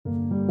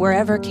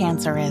Wherever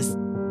cancer is,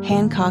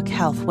 Hancock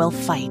Health will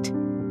fight.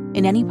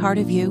 In any part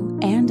of you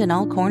and in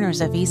all corners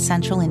of East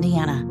Central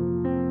Indiana.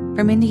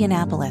 From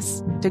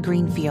Indianapolis to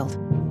Greenfield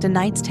to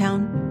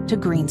Knightstown to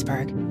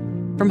Greensburg.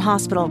 From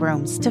hospital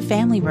rooms to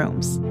family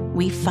rooms,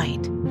 we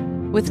fight.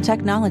 With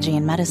technology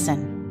and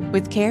medicine,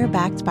 with care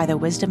backed by the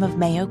wisdom of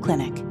Mayo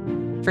Clinic.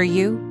 For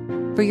you,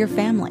 for your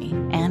family,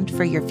 and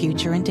for your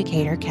future in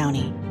Decatur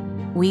County.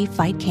 We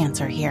fight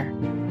cancer here.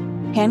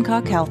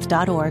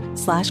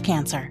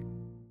 HancockHealth.org/cancer.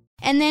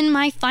 And then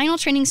my final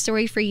training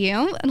story for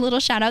you, a little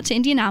shout out to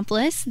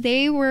Indianapolis.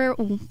 We were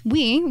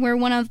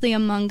one of the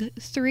among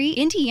 3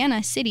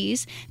 Indiana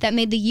cities that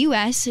made the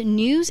U.S.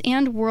 News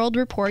and World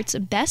Report's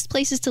best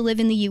places to live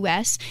in the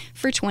U.S.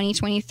 for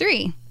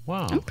 2023.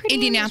 Wow.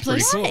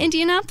 Indianapolis? Yeah,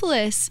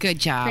 Indianapolis. Good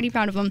job. Pretty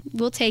proud of them.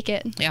 We'll take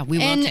it. Yeah, we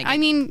will take it. And I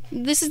mean,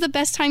 this is the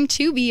best time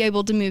to be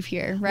able to move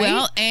here, right?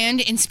 Well,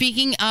 and in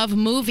speaking of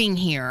moving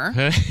here...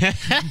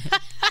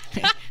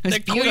 The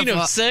queen of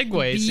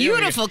segues.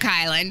 Beautiful,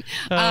 Kylan.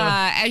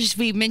 As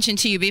we mentioned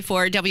to you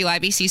before,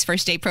 WIBC's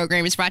First Day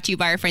program is brought to you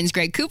by our friends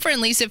Greg Cooper and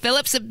Lisa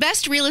Phillips, the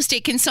best real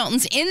estate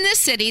consultants in the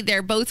city.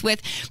 They're both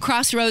with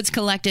Crossroads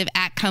Collective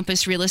at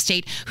Compass Real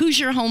Estate. Who's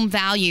Your Home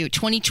Value?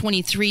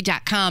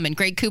 2023.com. And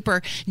Greg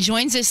Cooper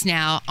joins us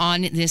now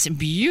on this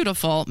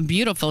beautiful,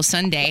 beautiful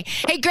Sunday.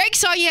 Hey, Greg,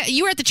 saw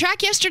you were at the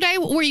track yesterday.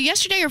 Were you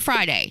yesterday or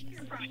Friday?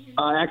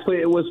 Actually,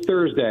 it was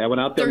Thursday. I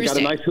went out there and got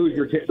a nice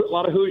Hoosier, a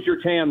lot of Hoosier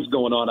tans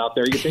going on out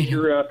there. You take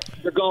your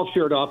golf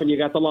shirt off and you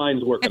got the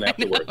lines working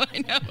afterwards. I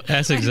know.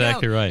 That's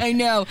exactly right. I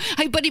know.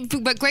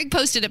 But Greg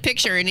posted a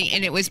picture and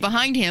it was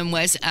behind him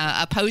was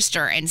a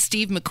poster and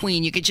Steve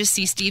McQueen. You could just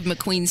see Steve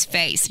McQueen's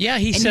face. Yeah,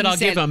 he said, I'll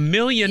give $1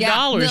 million.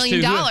 $1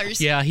 million.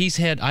 Yeah,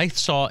 I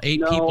saw 8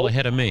 people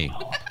ahead of me.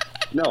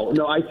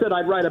 No, I said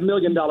I'd write $1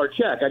 million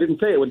check. I didn't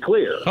say it would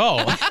clear.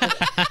 Oh.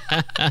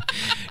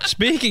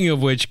 Speaking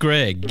of which,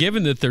 Greg,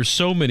 given that there's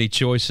so many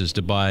choices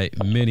to buy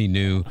many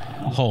new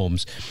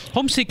homes,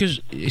 home seekers,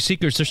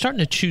 they're starting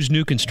to choose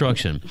new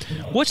construction.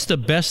 What's the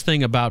best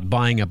thing about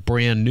buying a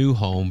brand new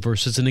home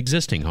versus an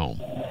existing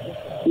home?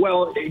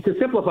 Well, to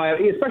simplify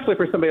it, especially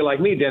for somebody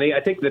like me, Denny, I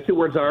think the 2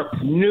 words are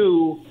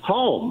new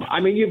home. I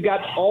mean, you've got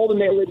all the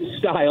latest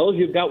styles,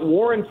 you've got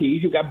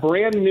warranties, you've got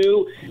brand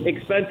new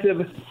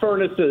expensive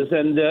furnaces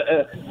and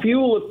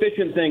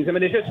fuel-efficient things. I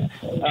mean, it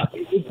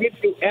gives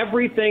you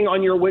everything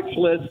on your wish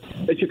list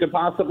that you could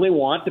possibly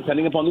want,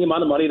 depending upon the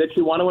amount of money that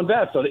you want to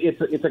invest. So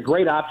it's a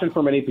great option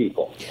for many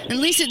people.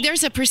 And Lisa,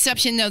 there's a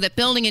perception, though, that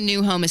building a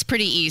new home is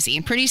pretty easy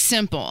and pretty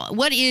simple.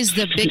 What is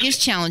the biggest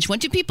challenge?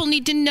 What do people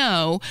need to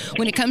know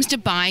when it comes to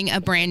buying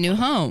a brand new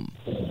home?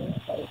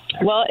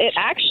 Well, it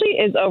actually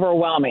is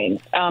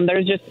overwhelming.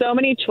 There's just so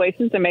many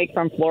choices to make,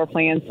 from floor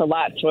plans to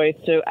lot choice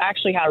to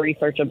actually how to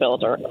research a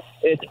builder.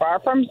 It's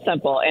far from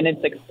simple, and it's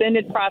an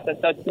extended process,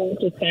 so it's not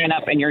just sign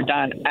up and you're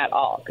done at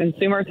all.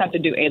 Consumers have to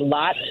do a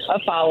lot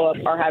of follow-up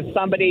or have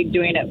somebody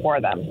doing it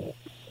for them.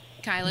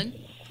 Kylan?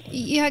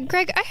 Yeah,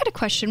 Greg, I had a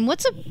question.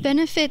 What's a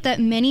benefit that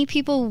many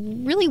people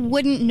really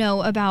wouldn't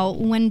know about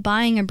when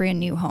buying a brand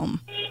new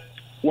home?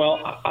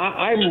 Well,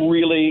 I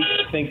really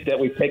think that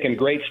we've taken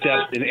great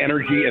steps in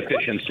energy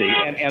efficiency.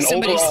 And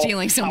somebody's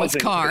stealing someone's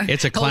car.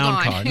 It's a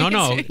clown car.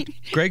 No.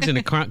 Greg's in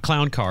a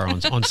clown car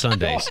on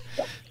Sundays.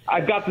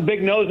 I've got the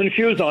big nose and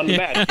shoes on to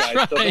match,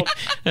 guys. Right.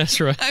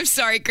 That's right. I'm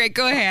sorry, Greg.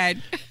 Go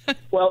ahead.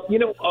 Well,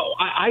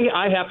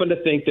 I happen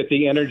to think that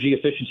the energy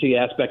efficiency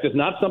aspect is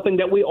not something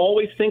that we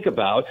always think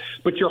about,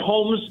 but your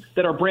homes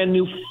that are brand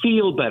new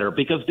feel better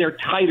because they're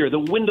tighter. The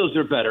windows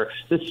are better.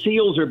 The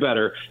seals are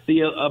better.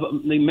 The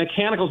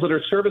mechanicals that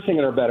are servicing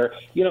it are better.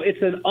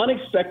 It's an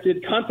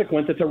unexpected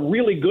consequence. It's a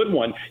really good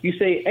one. You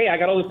say, hey, I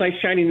got all this nice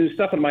shiny new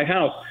stuff in my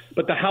house,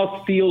 but the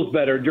house feels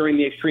better during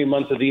the extreme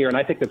months of the year, and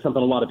I think that's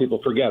something a lot of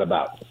people forget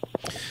about.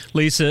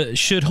 Lisa,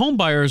 should home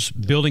buyers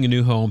building a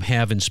new home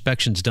have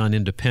inspections done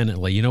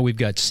independently? We've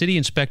got city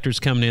inspectors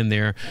coming in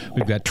there.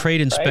 We've got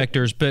trade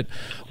inspectors. Right. But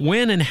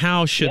when and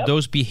how should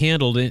those be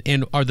handled?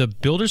 And are the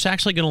builders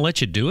actually going to let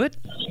you do it?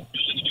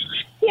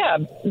 Yeah,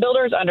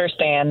 builders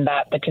understand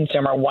that the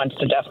consumer wants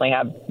to definitely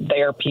have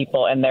their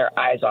people and their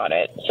eyes on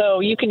it. So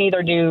you can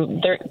either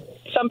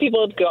some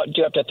people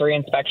do up to 3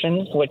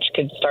 inspections, which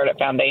could start at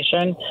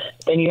foundation.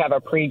 Then you have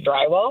a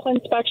pre-drywall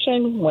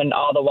inspection when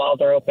all the walls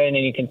are open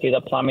and you can see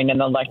the plumbing and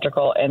the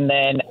electrical. And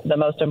then the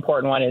most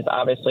important one is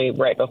obviously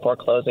right before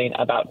closing,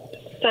 about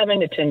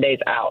 7 to 10 days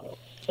out.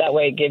 That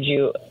way it gives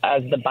you,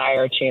 as the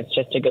buyer, a chance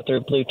just to go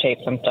through blue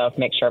tapes and stuff,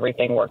 make sure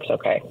everything works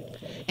okay.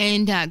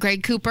 And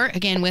Greg Cooper,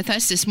 again with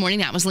us this morning.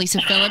 That was Lisa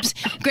Phillips.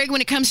 Greg,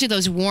 when it comes to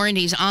those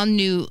warranties on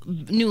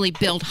newly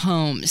built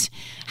homes,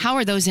 how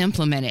are those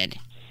implemented?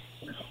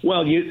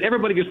 Well,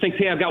 everybody just thinks,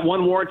 hey, I've got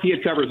one warranty,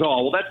 it covers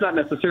all. Well, that's not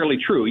necessarily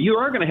true. You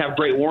are going to have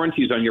great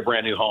warranties on your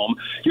brand new home.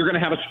 You're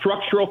going to have a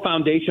structural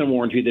foundation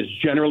warranty that's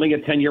generally a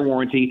 10-year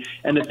warranty.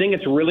 And the thing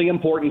that's really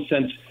important,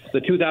 since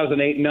the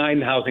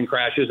 2008-9 housing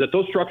crashes, that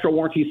those structural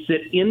warranties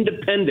sit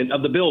independent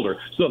of the builder.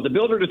 So if the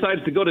builder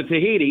decides to go to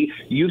Tahiti,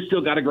 you've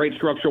still got a great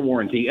structural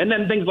warranty. And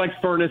then things like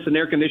furnace and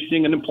air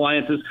conditioning and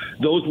appliances,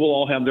 those will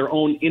all have their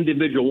own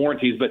individual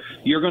warranties, but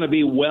you're going to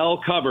be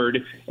well covered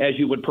as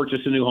you would purchase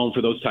a new home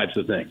for those types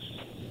of things.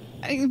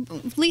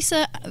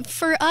 Lisa,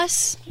 for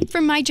us, for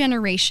my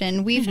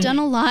generation, we've done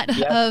a lot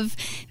of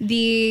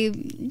the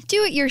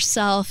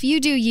do-it-yourself,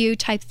 you-do-you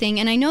type thing,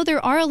 and I know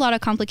there are a lot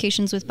of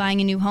complications with buying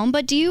a new home,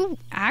 but do you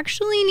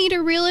actually need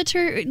a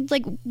realtor?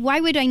 Like, why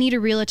would I need a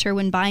realtor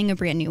when buying a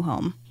brand new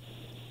home?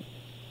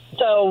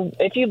 So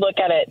if you look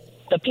at it,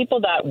 the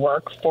people that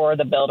work for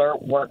the builder,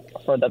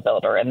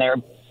 and their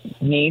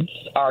needs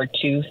are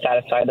to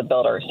satisfy the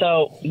builder.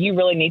 So you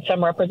really need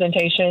some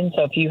representation.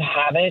 So if you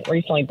haven't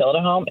recently built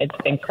a home, it's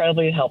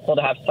incredibly helpful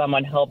to have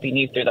someone helping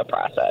you through the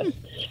process.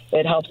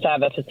 It helps to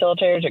have a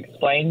facilitator to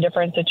explain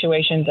different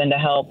situations and to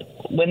help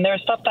when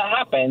there's stuff that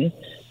happens,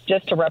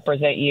 just to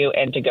represent you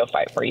and to go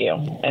fight for you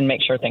and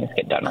make sure things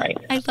get done right.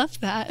 I love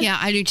that. Yeah,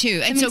 I do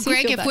too. And so,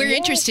 Greg, if we're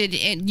interested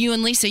in you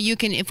and Lisa, you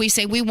can, if we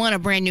say we want a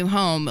brand new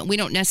home, we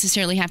don't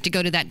necessarily have to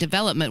go to that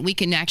development. We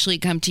can actually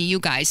come to you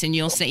guys and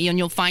you'll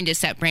find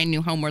us that brand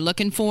new home we're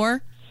looking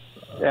for.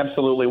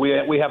 Absolutely.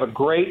 We have a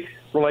great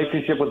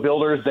relationship with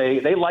builders.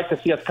 They like to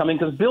see us coming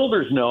because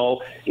builders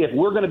know if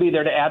we're going to be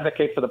there to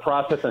advocate for the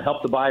process and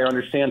help the buyer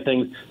understand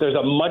things, there's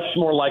a much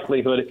greater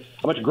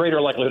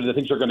likelihood that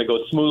things are going to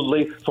go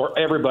smoothly for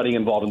everybody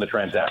involved in the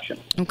transaction.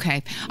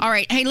 Okay. All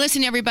right. Hey,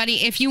 listen,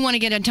 everybody, if you want to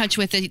get in touch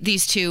with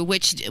these two,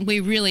 which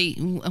we've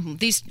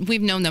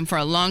known them for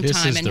a long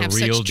time and have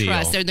such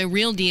trust. They're the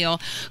real deal.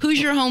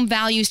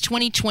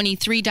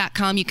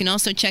 HoosierHomeValues2023.com. You can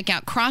also check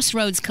out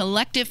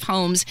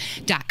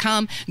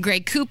CrossroadsCollectiveHomes.com.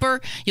 Greg Cooper,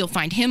 you'll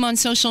find him on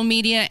social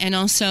media, and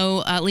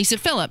also Lisa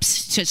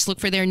Phillips. Just look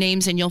for their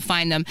names and you'll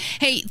find them.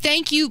 Hey,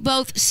 thank you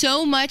both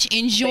so much.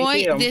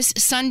 Enjoy this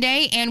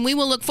Sunday, and we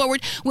will look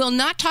forward. We'll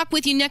not talk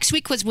with you next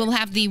week because we'll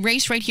have the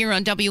race right here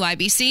on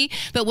WIBC,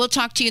 but we'll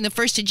talk to you the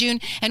 1st of June,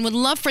 and would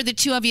love for the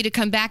two of you to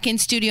come back in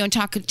studio and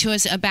talk to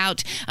us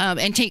about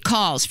and take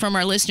calls from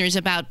our listeners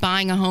about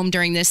buying a home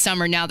during this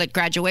summer now that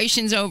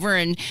graduation's over,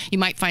 and you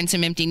might find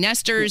some empty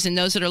nesters and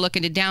those that are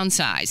looking to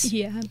downsize.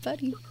 Yeah,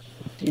 buddy.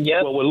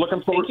 Yep. Well, we're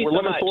looking forward to it,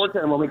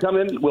 and when we come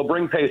in, we'll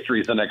bring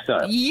pastries the next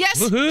time. Yes,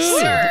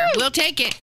 sir. We'll take it.